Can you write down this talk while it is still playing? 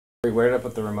Where did I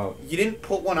put the remote? You didn't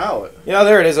put one out. Yeah,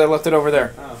 there it is. I left it over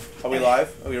there. Oh. Are we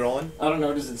live? Are we rolling? I don't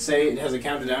know. Does it say it hasn't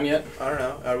counted down yet? I don't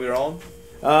know. Are we rolling?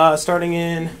 Starting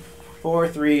in 4,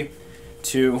 3,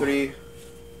 2, 3,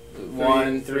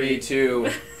 1, 3, 2,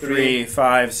 3,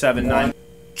 5, 7, 9.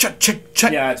 Check.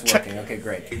 Yeah, it's working. Okay,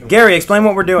 great. Gary, explain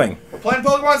what we're doing. We're playing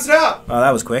Pokemon Snap. Oh,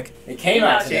 that was quick. It came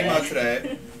out today. Came out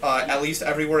today. At least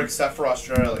everywhere except for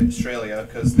Australia,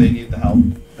 because they need the help.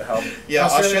 Yeah,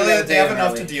 Australia, they have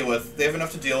enough to deal with. They have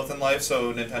enough to deal with in life,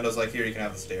 so Nintendo's like, here, you can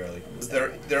have this day early.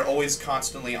 They're always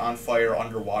constantly on fire,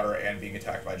 underwater, and being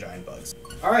attacked by giant bugs.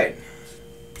 All right.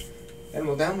 And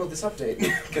we'll download this update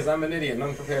because I'm an idiot and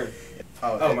unprepared.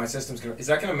 Oh, my system's gonna. Is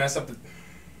that gonna mess up the?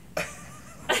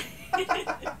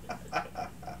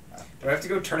 Do I have to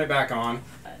go turn it back on?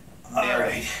 All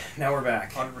right. Now we're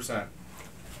back. 100%.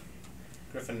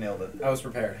 Griffin nailed it. I was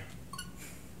prepared.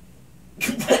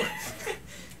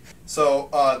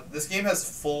 So, this game has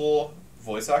full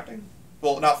voice acting.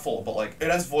 Well, not full, but like,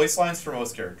 it has voice lines for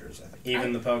most characters, I think.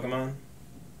 Even the Pokemon?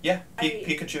 Yeah,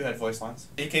 Pikachu had voice lines.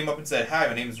 He came up and said, "Hi,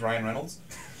 my name is Ryan Reynolds."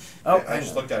 Oh, I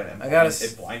just looked at it and I got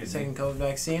it blinded me. Second COVID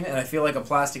vaccine, and I feel like a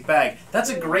plastic bag. That's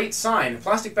a great sign.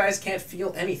 Plastic bags can't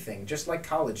feel anything, just like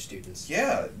college students.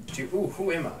 Yeah. Ooh,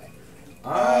 who am I?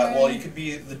 Well, you could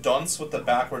be the dunce with the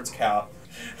backwards cap.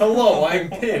 Hello, I'm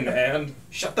Pin, and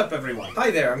shut up, everyone. Hi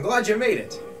there, I'm glad you made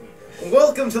it.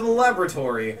 Welcome to the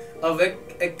Laboratory of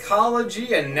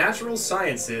Ecology and Natural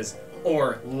Sciences,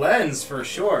 or LENS for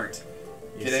short.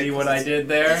 You see what I did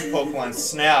there? Pokemon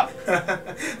Snap.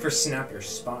 For snap your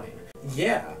spine.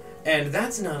 Yeah, and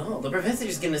that's not all. The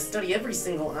professor's gonna study every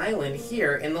single island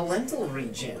here in the Lentil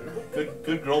region.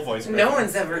 Good girl voice. No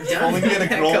one's ever done Only get a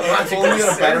girl. Only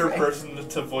get a better person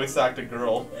to voice act a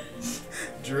girl.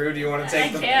 Drew, do you want to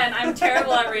take I can. I'm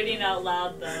terrible at reading out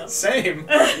loud, though. Same.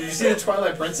 Did you see the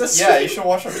Twilight Princess? Yeah, you should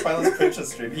watch our Twilight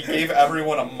Princess stream. He gave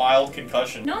everyone a mild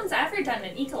concussion. No one's ever done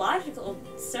an ecological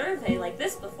survey like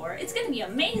this before. It's gonna be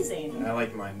amazing. I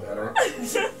like mine better.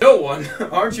 No one.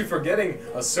 Aren't you forgetting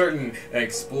a certain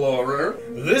explorer?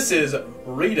 This is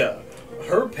Rita.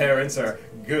 Her parents are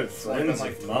good friends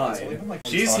of mine.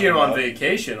 She's here on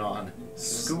vacation on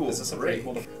school break.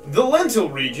 The Lentil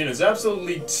region is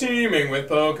absolutely teeming with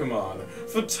Pokemon.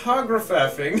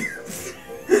 Photographing these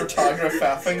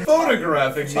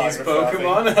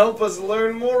Pokemon help us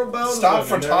learn more about them. Stop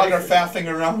photographing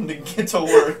around and get to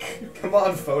work. Come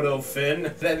on, Photo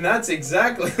Finn. Then that's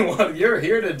exactly what you're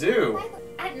here to do.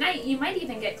 At night, you might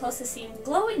even get close to seeing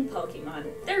glowing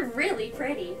Pokemon. They're really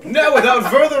pretty. Now, without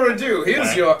further ado,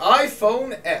 here's your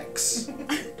iPhone X.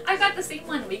 I got the same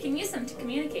one. We can use them to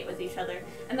communicate with each other,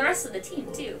 and the rest of the team,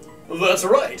 too. That's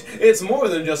right. It's more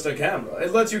than just a camera.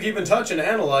 It lets you keep in touch and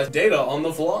analyze data on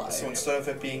the fly. So instead of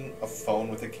it being a phone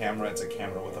with a camera, it's a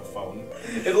camera with a phone.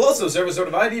 It'll also serve as sort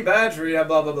of ID badge for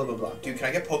blah blah blah blah blah. Dude, can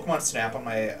I get Pokemon Snap on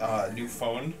my new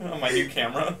phone? On my new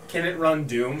camera? Can it run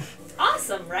Doom?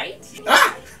 Awesome, right?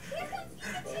 Ah!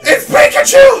 It's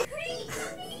Pikachu!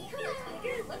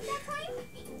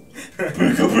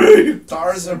 Pikachu!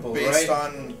 Stars are based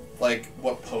on, like,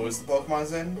 what pose the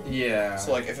Pokemon's in. Yeah.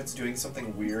 So, like, if it's doing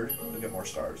something weird, you'll get more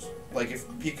stars. Like, if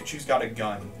Pikachu's got a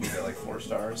gun, you get, like, 4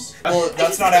 stars. Well,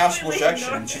 that's not astral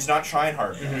projection. She's not trying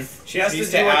hard enough. She has needs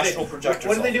to astral project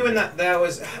What did they do in that?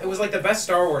 It was like the best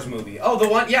Star Wars movie. Oh, the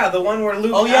one where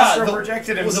Luke astral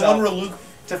projected himself. The one where Luke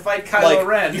to fight Kylo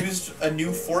Ren. Used a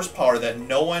new force power that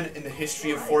no one in the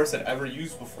history of Force had ever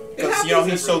used before. Because, you know,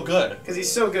 he's so good. Because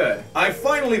he's so good. I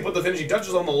finally put the finishing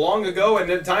touches on the long ago, and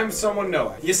it's time someone know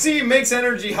it. You see, makes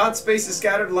energy, hot spaces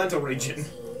scattered Lentil region.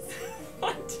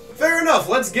 What? Fair enough,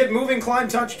 let's get moving, climb,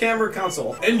 touch, camera,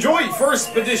 console. Enjoy first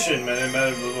expedition.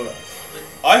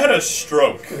 I had a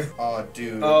stroke. Oh,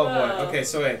 dude. Oh, boy. Okay,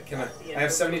 so wait, I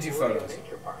have 72 photos.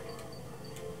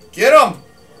 Get him!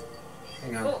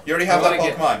 Hang on. You already have that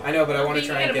Pokemon. I know, but I want to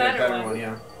try and get a better one,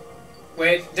 yeah.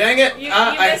 Wait, dang it! You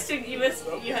missed.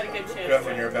 You had a good chance.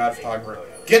 Griffin, you're a bad photographer.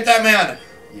 Get that man!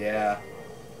 Yeah.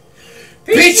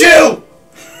 Pichu!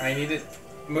 I need to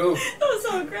move. That was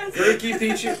so aggressive. Grookey,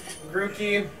 Pichu.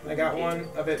 Grookey. I got one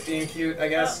of it being cute, I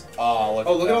guess. Oh,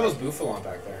 look at all those Bufalon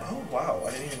back there. Oh, wow.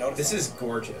 I didn't even notice This is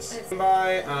gorgeous.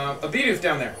 By a Bidoof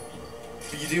down there.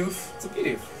 Bidoof? It's a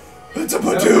Bidoof. It's a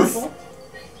Bidoof!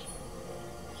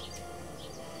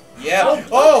 Yeah.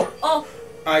 Oh!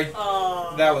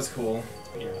 That was cool.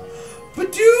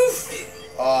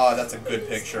 Bidoof! Oh, that's a good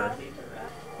picture.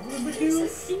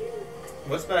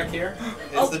 What's back here?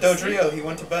 It's the Dodrio. He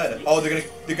went to bed. Oh, they're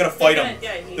gonna fight him.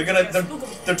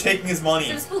 They're taking his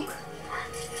money. Spook.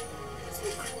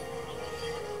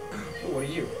 Ooh, what are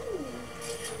you?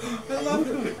 I love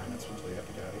it.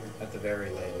 At the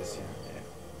very latest, yeah.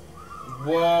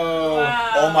 Whoa.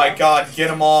 Wow. Oh my god, get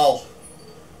them all.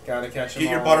 Gotta catch them Get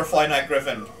your all. butterfly night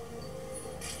griffin.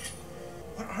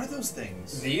 What are those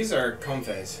things? These are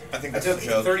comfes. I think I that's took a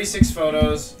joke. 36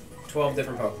 photos, 12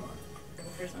 different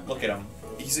Pokemon. Look at him.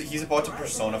 He's about to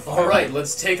personify. Alright,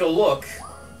 let's take a look.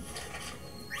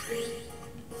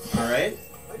 Alright.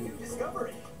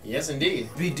 Yes, indeed.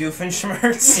 Be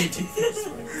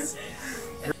Doofenshmirtz.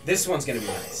 This one's gonna be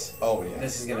nice. Oh yeah.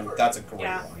 This is gonna. That's a great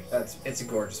Yeah. one. It's a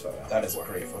gorgeous photo. That is a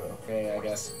great photo. Okay, I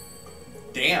guess.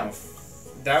 Damn.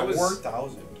 That was.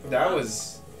 4,000. That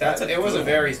was. That's a It was a good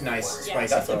very nice, Yeah.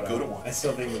 spicy That's a photo. good one. I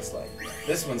still think it's like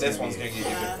this one's. This gonna one's be gonna give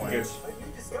you Yeah. good good.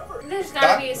 points. There's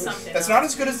gotta be something. That's not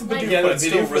as good as the Like- Bidoof, Yeah, but the it's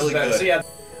still Bidoof was really better. good. So yeah.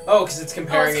 Oh, because it's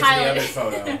comparing it's it to the other highlighted.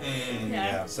 photo.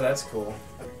 Yeah. So that's cool.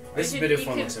 This You Bidoof could-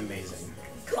 one looks amazing.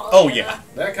 Oh yeah.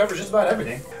 That covers just about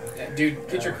everything. Yeah, dude,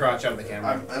 get your crotch out of the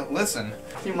camera. Listen.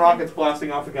 Team Rocket's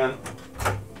blasting off again.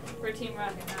 We're Team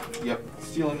Rocket now. Yep,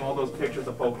 stealing all those pictures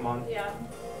of Pokemon. Yeah.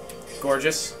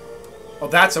 Gorgeous. Oh,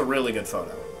 that's a really good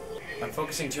photo. I'm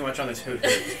focusing too much on this hoot.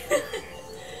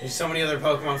 There's so many other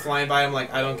Pokemon flying by. I'm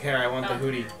like, I don't care. I want the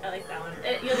hootie. I like that one.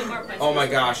 You'll need more points. Oh my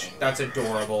for gosh, that's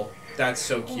adorable. That's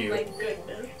so this one. cute. Oh my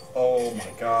goodness. Oh my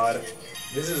god.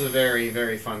 This is a very,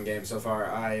 very fun game so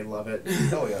far. I love it.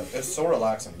 Oh yeah. It's so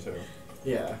relaxing too.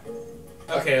 Yeah.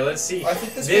 Okay, let's see. I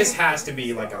think this This game- has to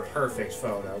be like a perfect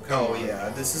photo. Come Oh on. yeah.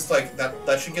 This is like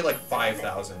that should get like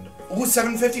 5,000. Ooh,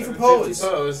 750 for 50 pose.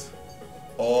 pose.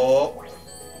 Oh.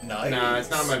 Nice. Nah, it's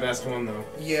not my best one though.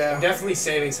 Yeah. I'm definitely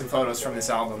saving some photos from this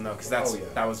album though, because Oh, yeah.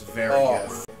 that was very Oh.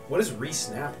 good. What does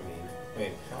re-snap mean?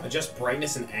 Wait, adjust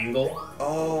brightness and angle?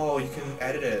 Oh, you can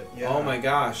edit it. Yeah. Oh my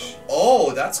gosh.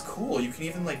 Oh, that's cool. You can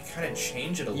even like kind of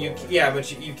change it a little bit. Yeah,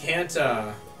 but you can't.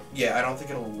 Yeah, I don't think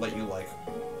it'll let you like.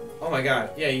 Oh my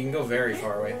god. Yeah, you can go very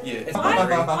far away. Yeah. It's Why,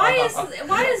 blurry.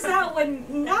 why is that one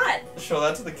not? Show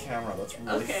that to the camera. That's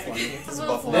really Okay. funny. This Well,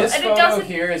 buffalo. This And it photo doesn't-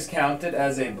 here is counted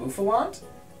as a Bouffalante.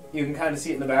 You can kind of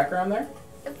see it in the background there.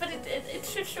 But it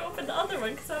should show up in the other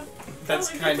one because That's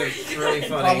kind of really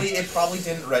funny. It probably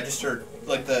didn't register.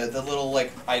 Like the little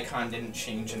like icon didn't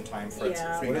change in time for it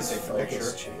Yeah. for you What to is take the picture.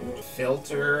 focus change?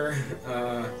 Filter.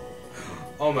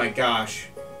 Oh my gosh,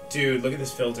 dude, look at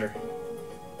this filter.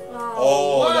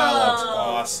 Oh, whoa. that looks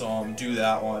awesome. Do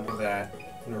that one. Look at that.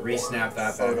 I'm gonna re-snap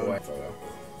that back Photo. away. Photo.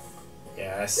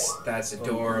 Yes, that's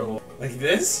adorable. Like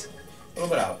this? A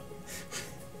little bit out.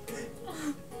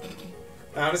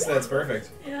 Honestly, that's perfect.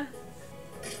 Yeah.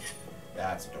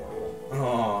 That's adorable.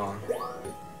 Aww.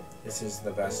 This is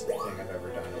the best thing I've ever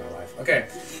done in my life. Okay,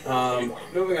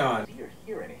 moving on. Do you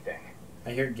hear anything?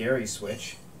 I hear Gary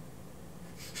switch.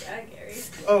 Yeah, Gary.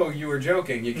 Oh, you were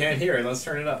joking. You can't hear it. Let's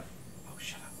turn it up. Oh,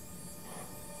 shut up.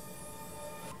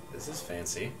 This is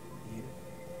fancy.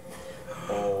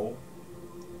 Oh.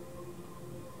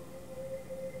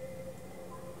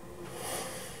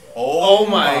 Oh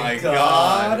my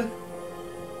God.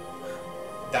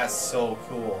 That's so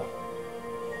cool.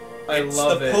 I It's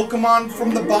love the it. Pokemon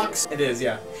from the box. It is,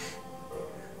 yeah.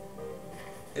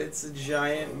 It's a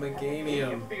giant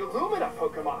Meganium. It's the Illumina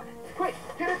Pokemon. Quick,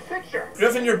 get a picture.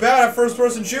 Griffin, you're bad at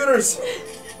first-person shooters.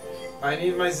 I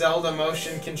need my Zelda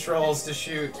motion controls to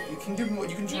shoot. You can turn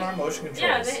on motion controls.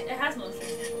 Yeah, it has motion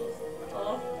controls.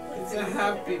 Oh. It's a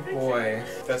happy boy.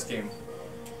 Best game.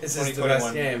 This is the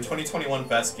best game. 2021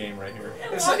 best game right here.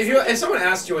 If someone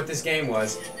asked you what this game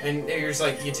was, and you're just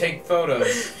like, you take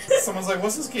photos. Someone's like,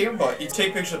 what's this game about? You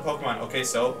take pictures of Pokemon. Okay,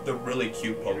 so the really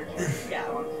cute Pokemon. Yeah,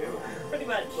 pretty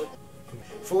much.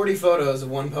 40 photos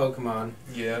of one Pokemon.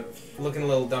 Yeah. Looking a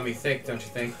little dummy thick, don't you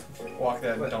think? Walk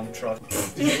that What? dump truck.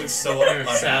 He looks so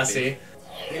unhappy. Sassy.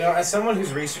 You know, as someone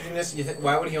who's researching this,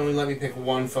 why would he only let me pick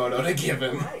one photo to give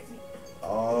him?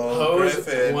 Oh, Pose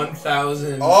Griffin.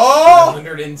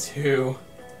 1102.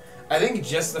 I think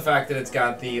just the fact that it's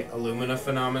got the Illumina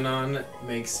phenomenon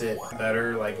makes it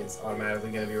better. Like, it's automatically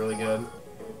gonna be really good.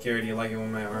 Gary, do you like it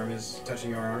when my arm is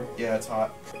touching your arm? Yeah, it's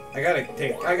hot. I gotta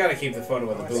keep the photo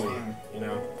of the buoy, you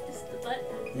know? Just the butt.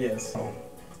 Yes.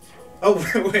 Oh,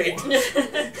 wait.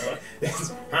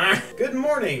 Good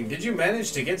morning. Did you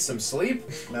manage to get some sleep?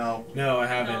 No. No, I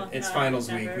haven't. No, It's no, finals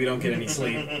never. week. We don't get any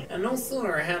sleep. And no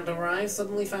sooner had arrived,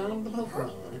 suddenly found the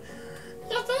Pokemon.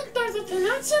 You think there's a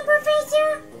connection,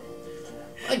 Professor?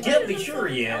 I can't be sure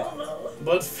yet.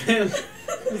 But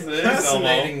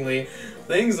fascinatingly,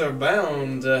 things are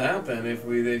bound to happen if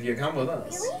you come with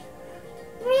us.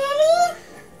 Really?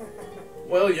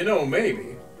 Well, you know,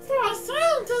 maybe. For a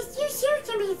scientist, you sure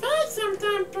can be vague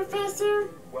sometimes, Professor.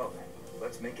 Well then,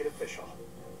 let's make it official.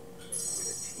 With a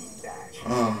team badge.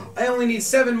 I only need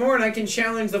 7 more and I can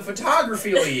challenge the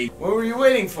photography league. What were you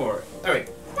waiting for? Oh, wait.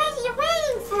 What are you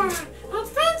waiting for?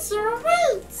 Adventure away!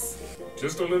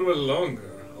 Just a little bit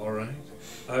longer, alright?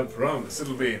 I promise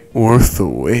it'll be worth the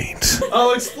wait.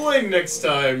 I'll explain next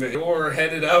time you're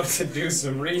headed out to do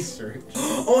some research.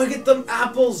 Oh, I get them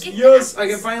apples! Yes! I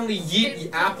can finally yeet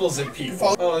apples at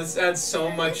people. Oh, this adds so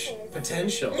much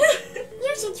potential.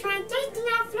 You should try tasting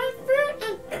our fluff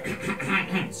fruit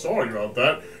and... Sorry about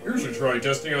that. You should try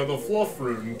testing out the fluff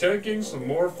fruit and taking some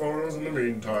more photos in the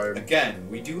meantime. Again,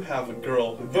 we do have a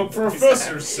girl who The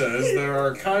professor says there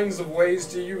are kinds of ways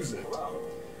to use it.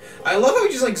 I love how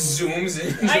he just like zooms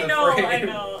into the frame. I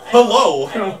know.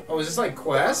 Hello! Oh, is this like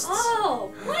quests?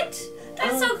 Oh, what?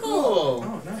 That's so cool.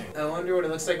 Oh, nice. I wonder what it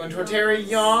looks like when Torterra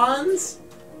yawns.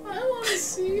 I want to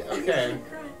see. Okay.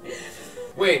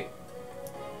 Wait.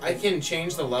 I can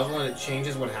change the level and it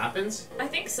changes what happens? I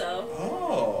think so.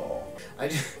 Oh. I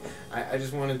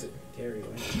just wanted to... Terry,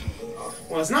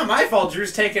 well, it's not my fault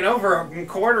Drew's taken over a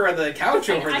quarter of the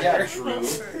couch over there. Drew.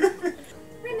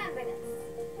 Remember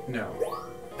this. No.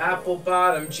 Apple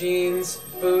bottom jeans,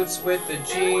 boots with the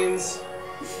jeans.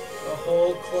 The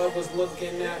whole club was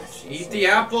looking at you. Eat the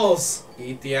apples!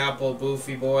 Eat the apple,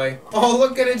 Boofy boy. Oh,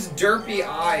 look at its derpy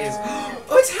eyes.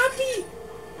 Oh, it's happy!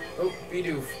 Oh,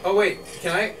 be-doof. Oh, wait,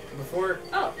 can I? Before?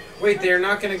 Oh. Wait, they're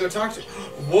not gonna go talk to...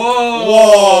 Whoa!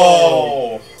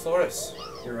 Whoa! Floris.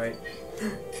 You're right.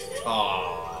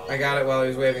 Aww. I got it while he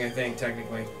was waving, I think,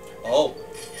 technically. Oh.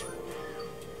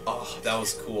 Oh, that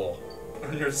was cool.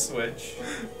 On your Switch.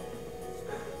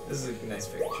 This is a nice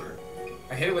picture.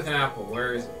 I hit it with an apple.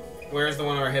 Where's the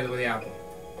one where I hit it with the apple?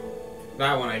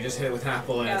 That one, I just hit it with an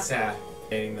apple and it's sad.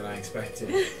 Than I expected.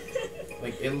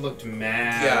 Like, it looked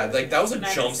mad. Yeah, like, that was a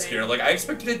Nice jump thing. scare. Like, I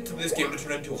expected this game to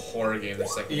turn into a horror game the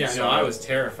second Yeah, no, I was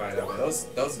terrified of it.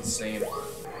 That was insane.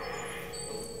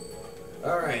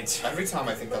 Alright. Every time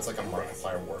I think that's like a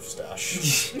Markiplier Wharf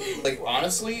stash. Like,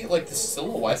 honestly, like, the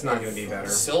silhouette... It's not gonna be better.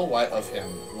 The silhouette of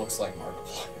him looks like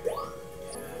Markiplier.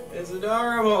 It's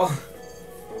adorable.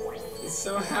 He's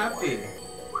so happy.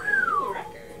 Ooh,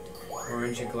 record.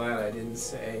 Aren't you glad I didn't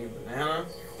say banana?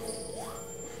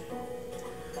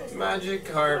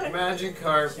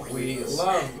 Magikarp, we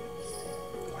love.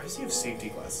 Why does he have safety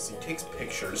glasses? He takes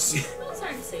pictures. Those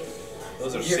aren't safe.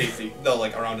 Those are Yeah. safety. No,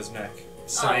 like, around his neck.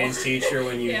 Science teacher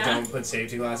when you Yeah. don't put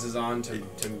safety glasses on to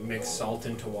mix salt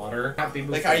into water. Happy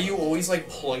Like, are you always, like,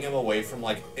 pulling him away from,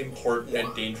 like, important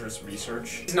and dangerous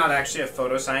research? He's not actually a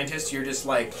photoscientist, you're just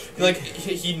like... Like,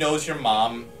 he knows your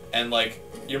mom, and, like,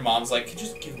 your mom's like,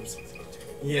 just give him something.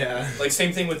 Yeah. Like,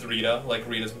 same thing with Rita. Like,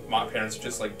 Rita's parents are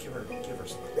just like, give her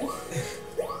something.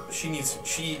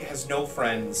 She has no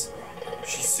friends.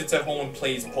 She sits at home and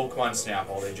plays Pokemon Snap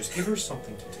all day. Just give her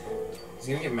something to do. Is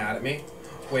he gonna get mad at me?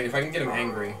 Wait, if I can get him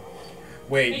angry.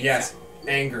 Wait, Make yes.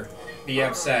 Anger. Be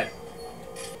upset.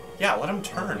 Yeah, let him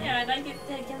turn. Yeah, and I get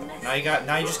this.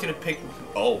 Now you just get to pick.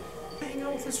 Oh. Hang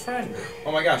out with his friend.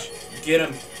 Oh my gosh. Get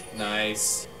him.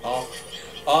 Nice. Oh.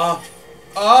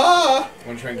 I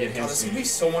wanna try and get him Oh, this is gonna be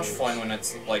so much fun when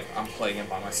it's like I'm playing it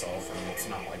by myself and it's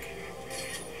not like.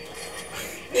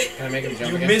 Can I make him jump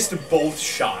You again? missed both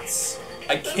shots.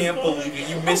 I can't believe it.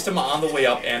 You missed him on the way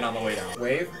up and on the way down.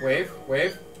 Wave, wave,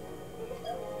 wave.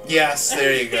 Yes,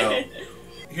 there you go.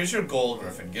 Here's your goal,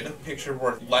 Griffin. Get a picture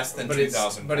worth less than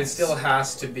 2,000 But it still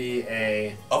has to be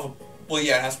a... Well,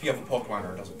 yeah, it has to be of a Pokemon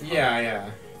or it doesn't count. Yeah.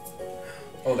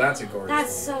 Oh, that's a gorgeous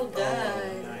That's one. so good.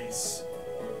 Oh, nice.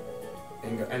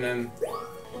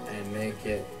 And make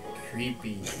it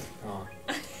creepy. Oh.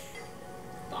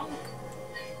 Bonk.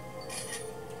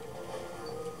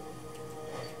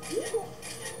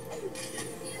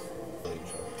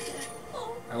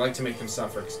 I like to make them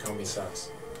suffer because Comey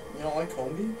sucks. You don't like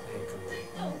Combi? I hate Comey.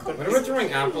 Oh, Whenever we're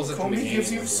throwing apples at the Combi beginning,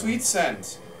 gives you we're sweet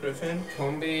scent, Griffin.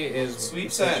 Combi is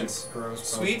Sweet such a scent. gross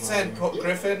Sweet Pokemon. scent,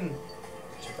 Griffin.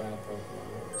 Such a bad Pokemon.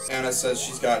 Anna says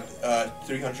she's got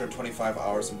 325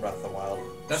 hours in Breath of the Wild.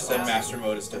 That's She said awesome. Master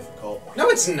Mode is difficult. No,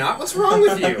 it's not. What's wrong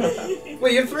with you?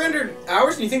 Wait, you have 300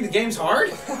 hours and you think the game's hard?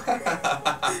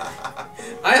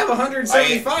 I have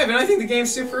 175 and I think the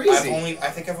game's super easy. I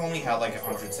think I've only had like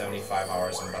 175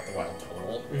 hours in Breath of the Wild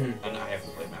total, Mhm. and I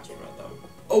haven't played Master Mode though.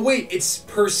 Oh wait, it's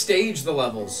per stage the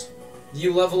levels.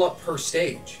 You level up per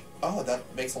stage. Oh, that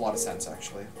makes a lot of sense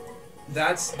actually.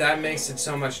 That makes it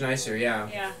so much nicer, yeah.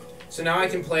 Yeah. So now I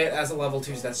can play it as a level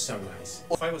 2, so that's so nice.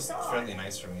 Well, fight was fairly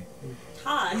nice for me.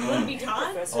 Todd. You want to be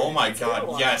Todd? Oh my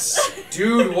god, yes!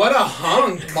 Dude, what a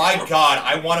hunk! My god,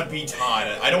 I want to be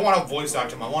Todd. I don't want to voice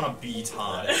act him, I want to be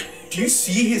Todd. Do you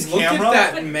see his Look camera?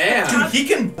 at that man! Dude, he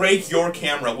can break your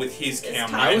camera with his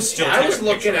camera. I and was still take a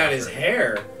looking picture at his after.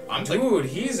 hair. I'm like, Dude,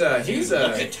 he's a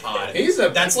look at Todd.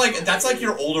 That's like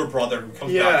your older brother who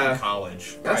comes back from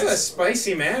college. That's Guys, a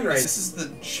spicy man right This is the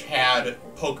Chad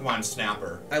Pokemon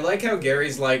Snapper. I like how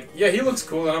Gary's like, yeah, he looks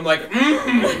cool, and I'm like,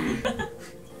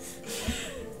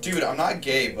 Dude, I'm not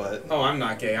gay, but Oh, I'm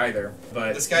not gay either,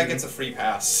 but... this guy gets a free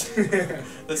pass.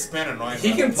 This man annoys me.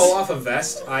 He can pull off a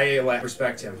vest, I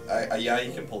respect him. Yeah,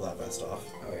 he can pull that vest off.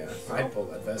 Oh yeah, I'd pull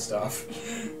that vest off.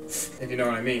 If you know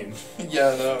what I mean.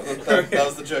 Yeah, no, that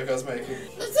was the joke I was making.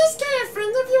 Is this guy a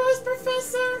friend of yours,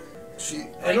 Professor?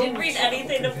 I didn't read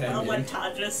anything about what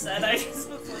Todd just said. I just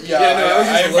was like, Yeah, no, I was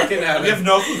just looking at him. We have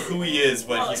no clue who he is,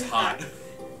 but he's hot.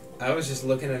 I was just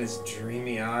looking at his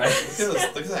dreamy eyes. Look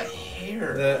at that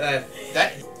hair.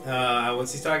 That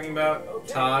what's he talking about?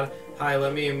 Todd. Hi,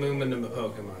 let me move into my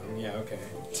Pokemon. Yeah, okay.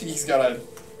 He's got a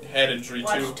head injury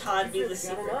watch too. Todd be the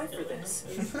secret for this.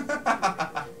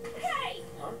 Hey!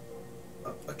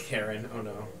 A Karen. Oh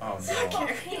no. Oh no.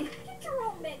 Get your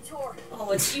own mentor.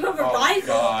 Oh, you have a Oh rival.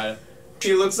 god.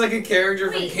 He looks like a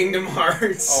character from Kingdom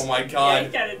Hearts. Oh my Yeah, god.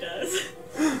 he kind of does.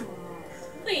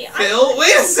 Wait, Phil,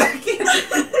 wait a second.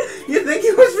 You think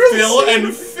it was for Phil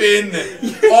and Finn.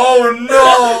 Oh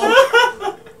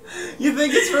no. You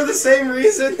think it's for the same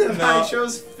reason that No. I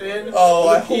chose Finn? Oh,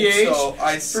 I with a hope PH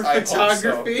so. for I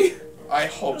photography. I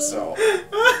hope so.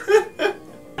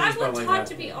 I want Todd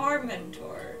to be our mentor.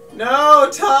 No,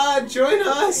 Todd, join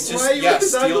us. Just, Why are you yeah, with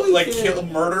this steal, ugly like, kid? kill,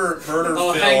 murder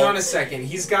Oh, Phil. hang on a second.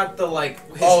 He's got the like.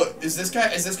 Oh, is this guy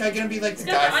gonna be like the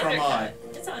It's guy got the from undercut.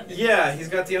 It's an undercut. Yeah, he's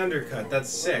got the undercut. That's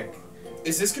sick.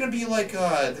 Is this gonna be like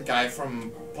the guy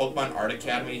from Pokemon Art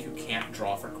Academy who can't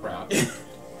draw for crap?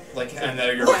 Like, and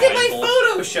they're your Look at my rival?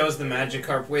 photo. Shows the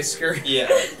Magikarp whisker. Yeah.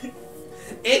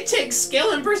 It takes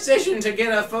skill and precision to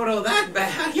get a photo that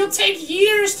bad. You'll take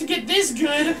years to get this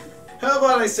good. How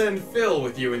about I send Phil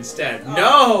with you instead?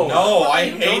 No. No, I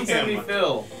Don't hate send me him.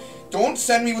 Phil. Don't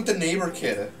send me with the neighbor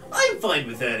kid. I'm fine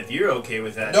with that if you're okay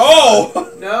with that. No!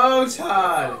 No,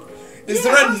 Todd. Is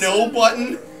there a no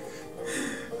button?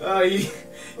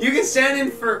 You can stand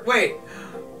in for. Wait.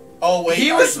 Oh wait.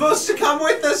 He was supposed to come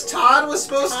with us. Todd was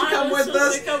supposed to come with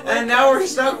us, and now we're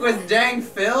stuck with dang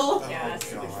Phil. Oh Yeah,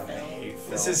 god, I hate Phil.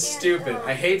 This is stupid.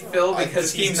 I hate Phil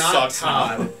because this game he's not sucks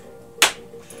Todd. now.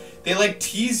 They like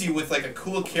tease you with like a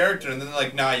cool character, and then they're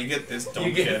like, nah, you get this dumb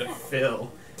You kid. get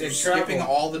Phil. They're skipping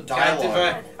all the Captive-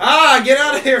 dialogue. Get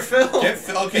out of here, Phil. Get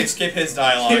Phil. Okay, skip his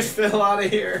dialogue. Get Phil out of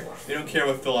here. They don't care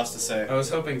what Phil has to say. I was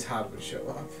hoping Todd would show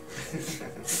up.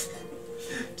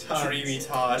 Todd. Dreamy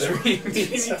Todd.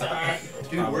 Dreamy Todd.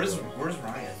 Dude, where's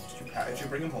Ryan? Did you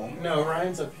bring him home? No,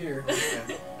 Ryan's up here.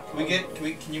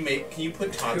 Can you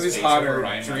put Todd's Who's face hotter, over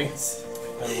Ryan Dreams?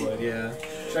 Reynolds? I would, yeah.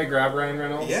 Should I grab Ryan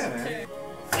Reynolds? Yeah, man.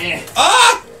 Eh.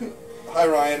 Ah! Hi,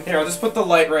 Ryan. Here, I'll just put the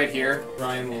light right here.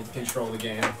 Ryan will control the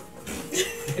game.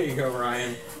 There you go,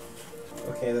 Ryan.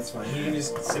 Okay, that's fine. He can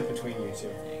just sit between you two.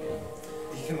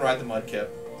 He can ride the mudkip.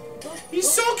 He's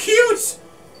so cute!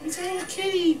 He's a little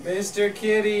kitty. Mr.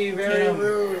 Kitty, very Get him.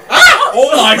 rude.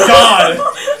 Oh my god!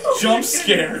 Jump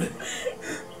scared.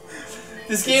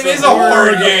 This game It's is a a horror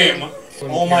horror game. game.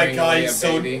 Oh my Carrying god, away he's a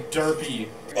so baby. derpy.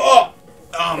 Oh!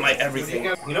 Oh, my everything.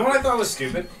 You know what I thought was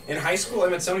stupid? In high school, I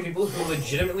met so many people who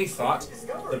legitimately thought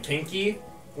the pinky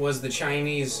was the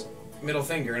Chinese middle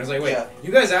finger. And I was like, wait, Yeah.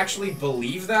 you guys actually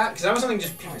believe that? Because that was something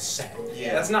just people said.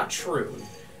 Yeah. That's not true.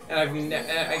 And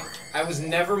I was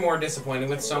never more disappointed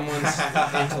with someone's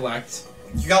intellect.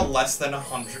 You got less than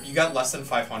 100. You got less than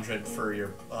 500 for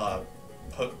your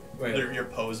your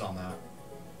pose on that.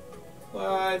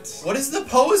 What? What does the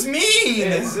pose mean?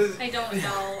 I don't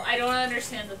know. I don't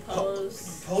understand the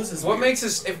pose. Pose is What weird. makes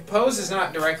us? If pose is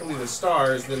not directly the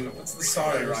stars, then what's the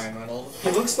stars? Sorry, Ryan Reynolds.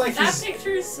 He looks like That he's. picture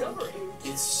is so cute.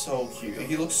 It's so cute.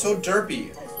 He looks so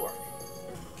derpy.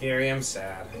 Gary, I'm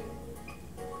sad.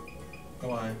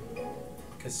 Why?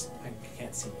 Because I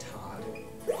can't see Todd.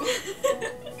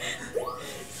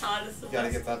 Todd is the You gotta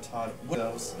best. get that Todd.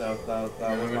 That was I'm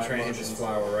my gonna try and hit this emotions.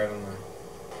 flower right on the.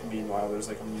 Meanwhile, there's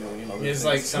like a million other It's things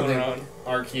like going something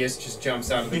on. Arceus just jumps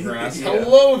out of the grass. Yeah.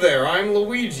 Hello there, I'm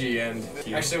Luigi, and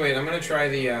Cute. actually wait, I'm gonna try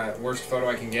the worst photo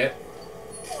I can get,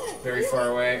 very far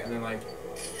away, and then like.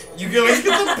 You always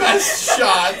get the best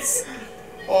shots.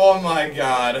 Oh my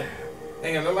god.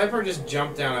 Hang on, the light bar just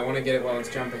jumped down. I want to get it while it's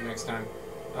jumping next time.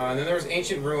 And then there was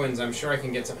ancient ruins. I'm sure I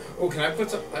can get some. Oh, can I put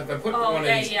some? I put one of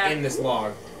these in this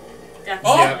log.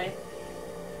 Definitely.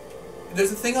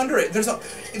 There's a thing under it. There's a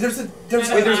Wait, there's a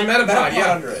Metapod,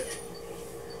 yeah. under it.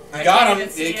 I Got can't him. even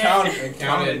see It it. counted. It It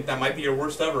counted. counted. That might be your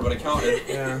worst ever, but it counted.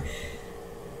 Yeah.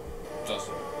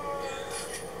 Justin.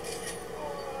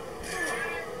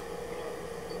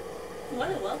 What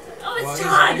a welcome. Oh, it's Well,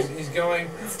 Todd! he's going.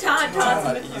 It's Todd. Todd,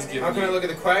 Todd's he's How giving can I you, look at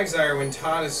the Quagsire when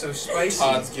Todd is so spicy?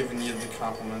 Todd's giving you the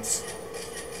compliments.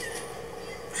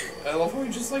 I love how he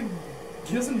just like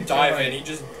He doesn't dive in, he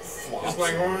just flops. Just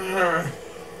like, oops,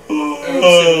 it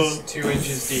was 2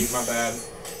 inches deep, my bad.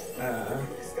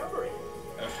 Discovery.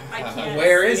 I can't.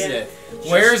 Where is see it?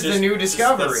 Where's the new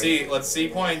discovery? Let's see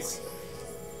points.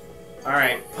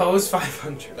 Alright, pose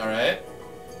 500. Alright.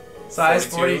 Size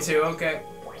 42. 42, okay.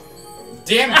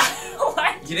 Damn it!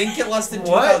 What? You didn't get less than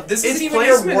 2,000. What? This Its isn't even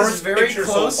your placement worst is very picture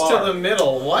close so far. to the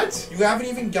middle. What? You haven't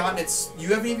even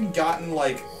gotten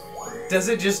like. Does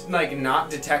it just like not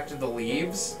detect the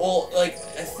leaves? Well, like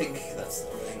I think that's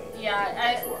the thing.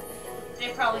 Yeah, they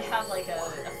probably have like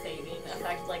a fading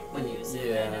effect, like when you zoom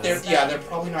in. and stuff. They're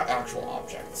probably not actual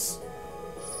objects.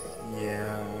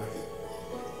 Yeah.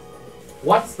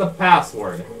 What's the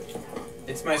password?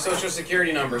 It's my social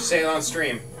security number. Say it on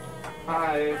stream.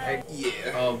 Hi. Yeah.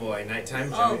 Oh boy,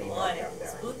 nighttime Oh Jody. boy,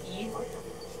 spooky.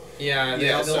 Yeah, they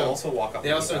They'll also also walk up. they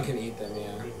and also eat them. can eat them.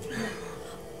 Yeah.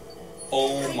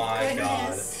 Oh Thank my god,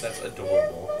 goodness. that's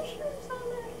adorable.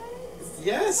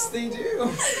 Yes, they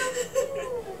do.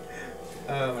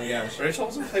 Oh my gosh. Rachel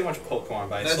doesn't play much Pokemon,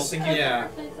 but I still That's think you. yeah.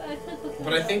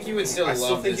 But I think you would still I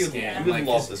still love think this you game. would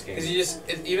love this game. Because you just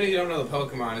even if you don't know the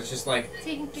Pokemon, it's just like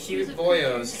Taking cute pictures of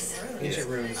boyos, pictures. ancient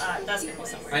runes. That's gonna be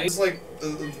somewhere. I need It's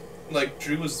like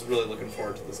Drew was really looking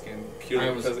forward to this game purely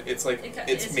I was- because it's like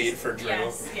it's made for Drew.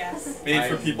 Yes, yes. Made I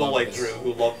for people love like this. Drew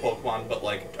who love Pokemon but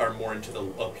like are more into the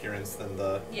appearance than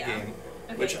the Yeah. game,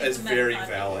 Okay, which it's is a very Metapod,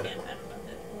 valid. I don't know.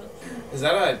 Is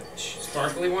that a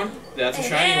sparkly one? That's a It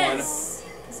shiny one. is.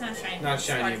 It's not shiny. Not it's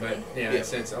shiny, sparkly. but yeah, Yeah.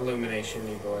 it's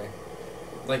illumination-y boy.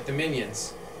 Like the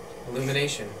minions.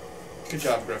 Illumination. Good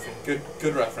job, Griffin.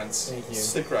 Good reference. Thank you.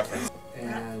 Sick reference.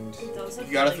 And Those are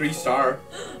You got a really 3-star.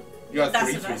 You got That's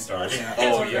three the best 3-stars. yeah,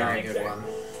 Oh, that's a yeah. very good one.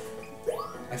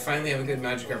 I finally have a good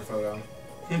Magikarp photo.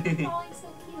 Oh, he's so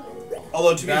cute.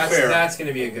 Although to be fair, That's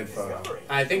gonna be a good photo.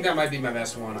 I think that might be my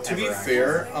best one. to be ever,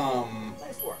 fair,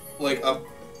 Nice work. like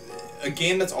a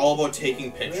game that's all about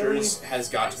taking pictures has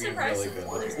got I'm to be surprised really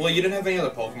good. there's- Well, you didn't have any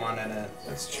other Pokemon in it.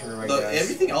 That's true. I The, guess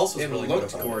everything else was it really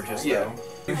looked good about gorgeous it. Yeah.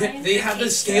 though. They have the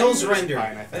scales rendered.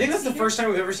 Fine, I think that's the first time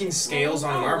we've ever seen scales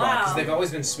on an Oh, Arbok because wow. they've always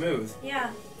been smooth. Yeah.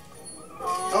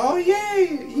 Oh yay,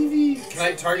 Eevee! Can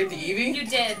I target the Eevee? You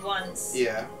did once.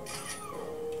 Yeah.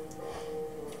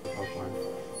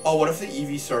 Oh, what if the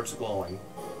Eevee starts glowing?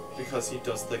 Because he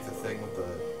does like the thing with the.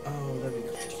 Oh, that'd be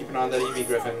cool. Keep an eye on that Eevee,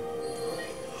 Griffin.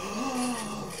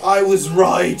 I was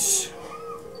right.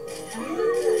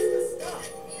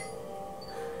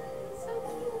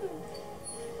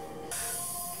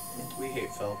 We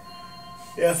hate Phil.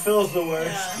 Yeah, Phil's the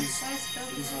Yeah.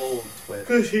 He's a little twit.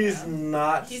 Because he's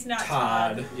not. He's not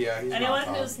Todd. Todd. Yeah, he's Anyone not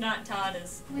Todd. who's not Todd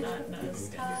is not knows.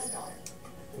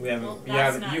 We haven't. Well, you that's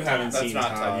haven't. not You haven't Todd. seen That's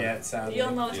not Todd Todd. yet, sadly.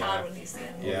 You'll know Yeah. Todd when you see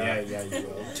him. Yeah. Yeah, you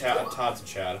will. Todd's a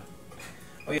Chad.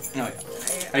 Oh, yeah. No, yeah.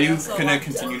 I Are you also gonna want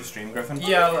continue to stream, Griffin?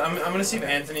 Yeah, I'm gonna see if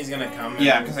Anthony's gonna come.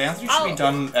 Yeah, because Anthony should be I'll-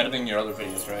 done editing your other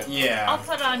videos, right? I'll Yeah.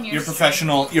 put on your.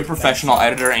 You're professional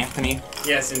editor, Anthony.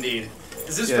 Yes, indeed.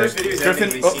 Is this Yeah. first video?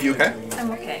 Griffin, oh, you okay?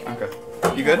 I'm okay.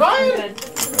 Okay. You good? I'm good.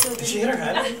 Did she hit her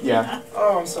head? Yeah.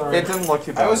 Oh, I'm sorry. It didn't look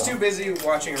too bad. I was too busy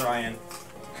watching Ryan.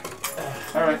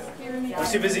 Alright. I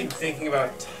was too busy thinking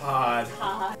about Todd.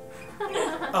 Todd.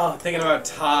 Oh, thinking about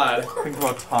Todd. Think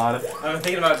about Todd. I'm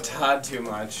thinking about Todd too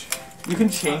much. You can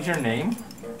change your name?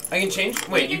 I can change.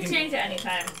 Wait, you can change it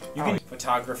anytime. You can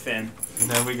photographin.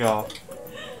 There we go.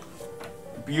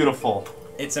 Beautiful.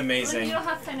 It's Well, amazing. you don't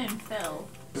have Finn and Phil.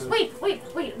 Wait.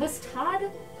 Was Todd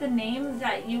the name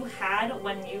that you had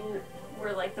when you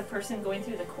were like the person going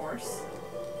through the course?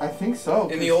 I think so.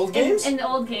 In the old games? In the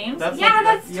old games? That's yeah, like-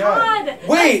 that's yeah. Todd!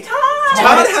 Wait! That's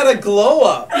Todd! Todd had a glow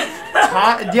up.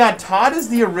 Todd, yeah, Todd is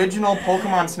the original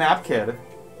Pokemon Snap Kid.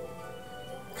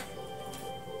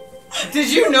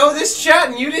 Did you know this, chat,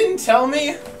 and you didn't tell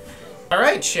me?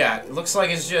 Alright, chat. Looks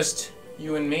like it's just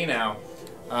you and me now.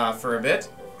 For a bit.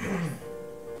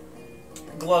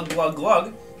 Glug, glug,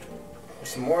 glug. There's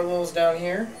some more lils down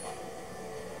here.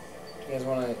 You guys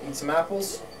want to eat some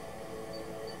apples?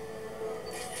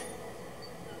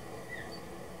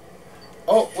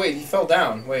 Oh, wait, he fell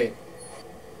down. Wait.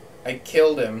 I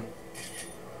killed him.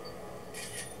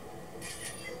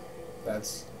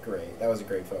 That's great. That was a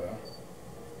great photo.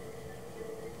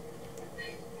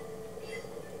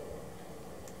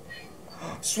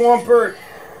 Swampert!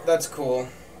 That's cool.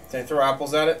 Can I throw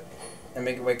apples at it and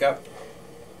make it wake up?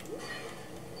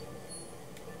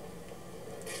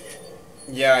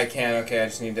 Yeah, I can. Okay, I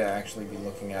just need to actually be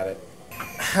looking at it.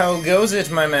 How goes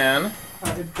it, my man?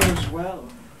 It goes well.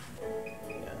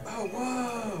 Oh,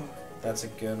 whoa. That's a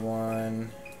good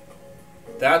one.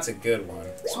 That's a good one.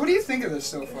 So what do you think of this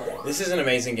so far? This is an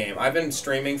amazing game. I've been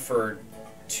streaming for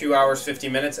 2 hours, 50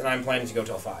 minutes, and I'm planning to go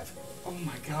till 5. Oh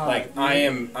my god. Like, I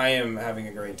am having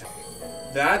a great time.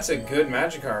 That's a good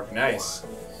Magikarp. Nice.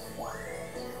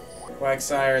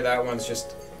 Quagsire, that one's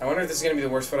just... I wonder if this is going to be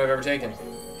the worst photo I've ever taken.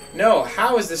 No,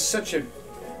 how is this such a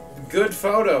good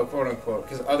photo, quote-unquote?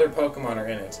 Because other Pokemon are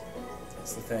in it.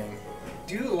 That's the thing.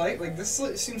 Do you like this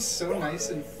seems so nice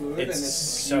and fluid and it's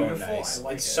so beautiful. nice. I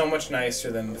like It's it. so much nicer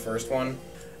than the first one.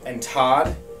 And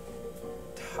Todd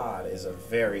is a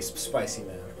very spicy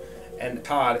man. And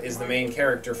Todd is the main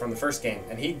character from the first game,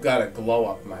 and he got a glow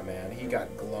up, my man. He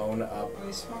got glown up. Let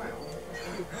me smile.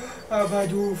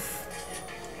 Abadoof.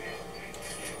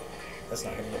 That's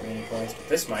not gonna get me any points, but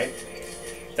this might.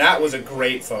 That was a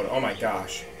great photo. Oh my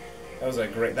gosh. That was a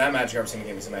great... That Magikarp's gonna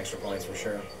give me some extra points for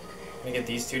sure. Gonna get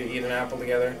these two to eat an apple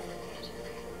together.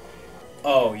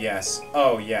 Oh yes.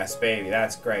 Oh yes, baby.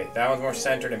 That's great. That one's more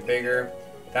centered and bigger.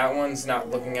 That one's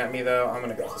not looking at me though. I'm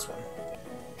gonna go with this one.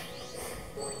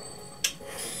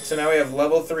 So now we have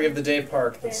level 3 of the day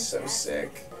park. That's so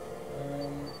sick.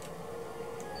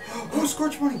 Oh,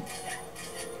 Scorch Money!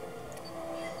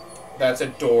 That's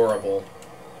adorable.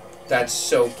 That's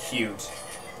so cute.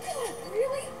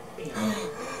 Really?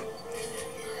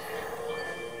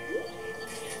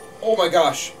 Oh my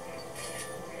gosh.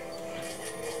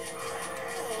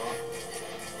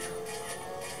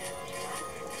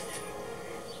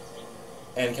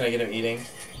 And can I get him eating?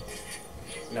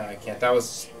 No, I can't. That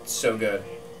was so good.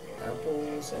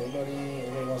 Apples? Anybody?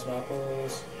 Anybody wants some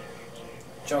apples?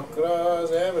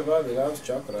 Chakras. Everybody loves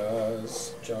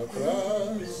chakras.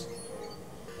 Chakras.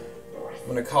 I'm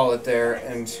gonna call it there,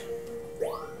 and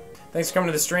thanks for coming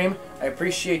to the stream. I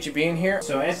appreciate you being here.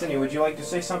 So, Anthony, would you like to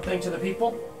say something to the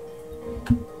people?